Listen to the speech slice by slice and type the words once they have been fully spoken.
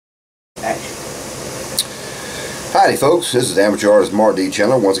Howdy folks, this is Amateur Artist Mart D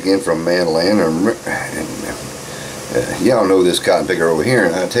channel once again from Manland. Y'all know this cotton picker over here,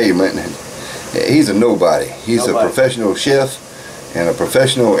 and I tell you, man, he's a nobody. He's a professional chef and a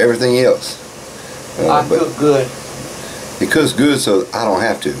professional everything else. I cook good. He cooks good, so I don't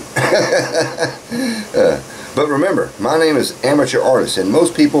have to. But remember, my name is Amateur Artist, and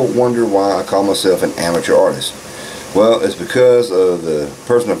most people wonder why I call myself an amateur artist. Well, it's because of the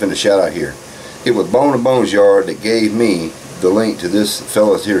person I'm finna shout out here. It was Bone to Bones Yard that gave me the link to this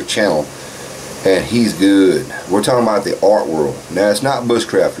fella's here channel, and he's good. We're talking about the art world. Now, it's not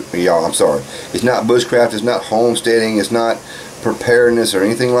bushcraft, y'all. I'm sorry. It's not bushcraft. It's not homesteading. It's not preparedness or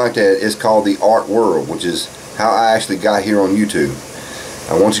anything like that. It's called the art world, which is how I actually got here on YouTube.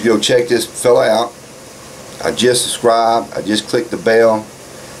 I want you to go check this fella out. I just subscribed. I just clicked the bell.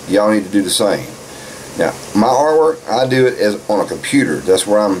 Y'all need to do the same. Now, my artwork, I do it as on a computer. That's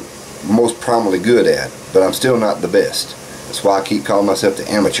where I'm most prominently good at, but I'm still not the best. That's why I keep calling myself the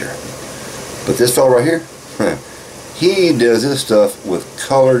amateur. But this fella right here, he does this stuff with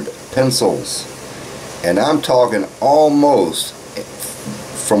colored pencils, and I'm talking almost,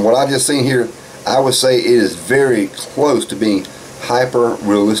 from what I just seen here, I would say it is very close to being hyper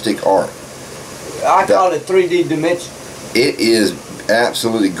realistic art. I call it 3D dimension. It is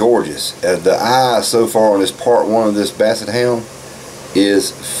absolutely gorgeous. The eye so far on this part one of this basset hound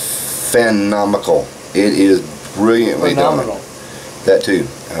is phenomenal. It is brilliantly done. That too,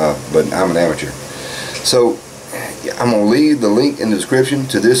 but I'm an amateur. So I'm going to leave the link in the description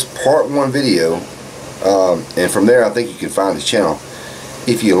to this part one video, and from there I think you can find his channel.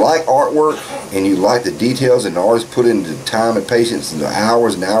 If you like artwork and you like the details and the artists put into time and patience and the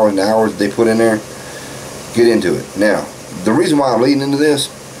hours and hours and hours they put in there, get into it. Now, the reason why I'm leading into this,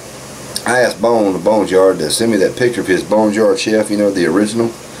 I asked Bone, the Bones Yard, to send me that picture of his Bones Yard chef, you know, the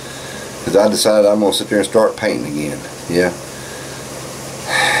original, because I decided I'm going to sit there and start painting again. Yeah.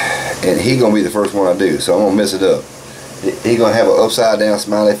 And he's going to be the first one I do, so I'm going to mess it up. He's going to have an upside down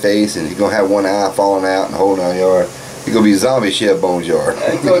smiley face, and he's going to have one eye falling out and holding on yard. He's going to be zombie chef Bones Yard.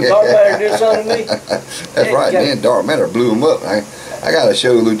 So Dark Matter do something to me? That's right, man. Dark Matter blew him up. I got to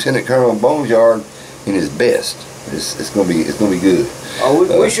show Lieutenant Colonel Bones Yard in his best. It's gonna be good. Oh,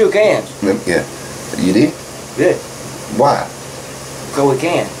 we shook hands. Yeah, you did? Yeah. Why? So we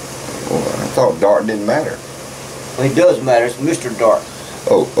can. Well, I thought Dark didn't matter. Well, he does matter. It's Mr. Dark.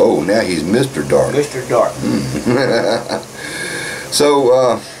 Oh, now he's Mr. Dark. Mr. Dark.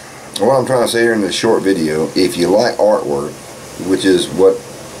 So, what I'm trying to say here in this short video, if you like artwork, which is what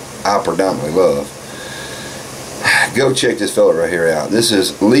I predominantly love, go check this fella right here out. This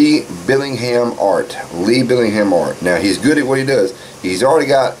is Billingham Art. Billingham Art. Now, he's good at what he does. He's already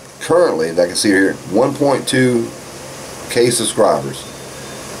got, currently, as I can see here, 1.2K subscribers.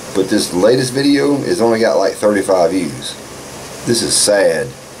 But this latest video has only got like 35 views. This is sad.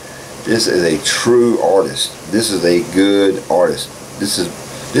 This is a true artist. This is a good artist. This is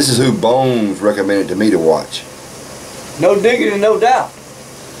who Bones recommended to me to watch. No digging and no doubt.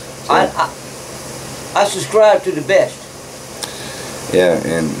 So, I subscribe to the best. Yeah,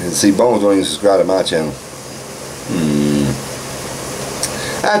 and see, Bones don't even subscribe to my channel.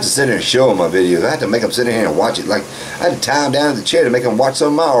 I have to sit there and show him my videos. I have to make him sit in here and watch it. Like, I had to tie him down to the chair to make him watch some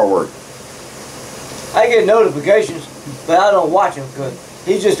of my artwork. I get notifications, but I don't watch him because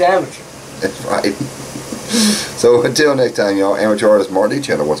he's just an amateur. That's right. So until next time, y'all, Amateur Artist Mart D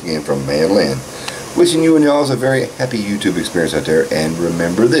channel once again from Manland. Wishing you and y'all a very happy YouTube experience out there. And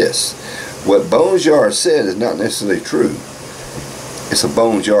remember this. What Bones Yard said is not necessarily true. It's a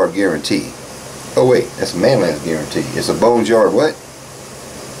Bones Yard guarantee. Oh wait, that's Manland's guarantee. It's a Bones Yard what?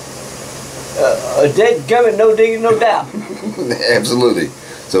 A dead gummit, no digging, no doubt. Absolutely.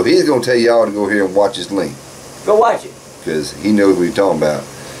 So he's going to tell y'all to go here and watch this link. Go watch it. Because he knows what he's talking about.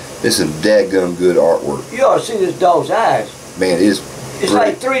 This is dadgum good artwork. You ought to see this dog's eyes. Man, it is It's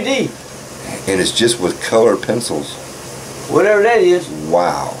great. like 3D. And it's just with colored pencils. Whatever that is.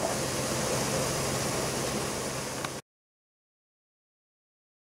 Wow.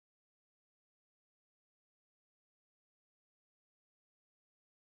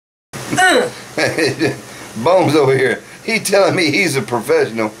 Bones over here, he's telling me he's a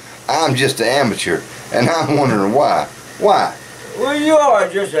professional, I'm just an amateur, and I'm wondering why. Why? Well, you are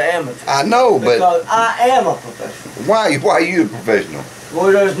just an amateur. I know, but because I am a professional. Why are you a professional?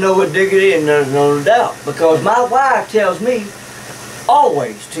 Well, there's no diggity and there's no doubt, because my wife tells me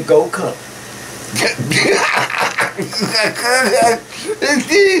always to go color.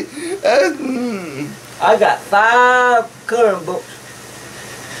 I got 5 coloring books.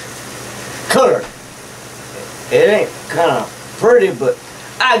 Colored. It ain't kind of pretty, but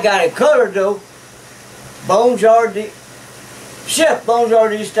I got it colored though. Chef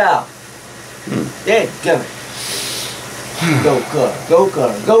Bonjardee style. Yeah, come it. Go cutter, go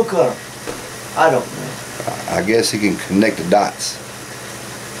cutter, go cutter. I don't know. I guess he can connect the dots.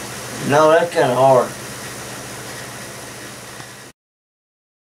 No, that's kind of hard.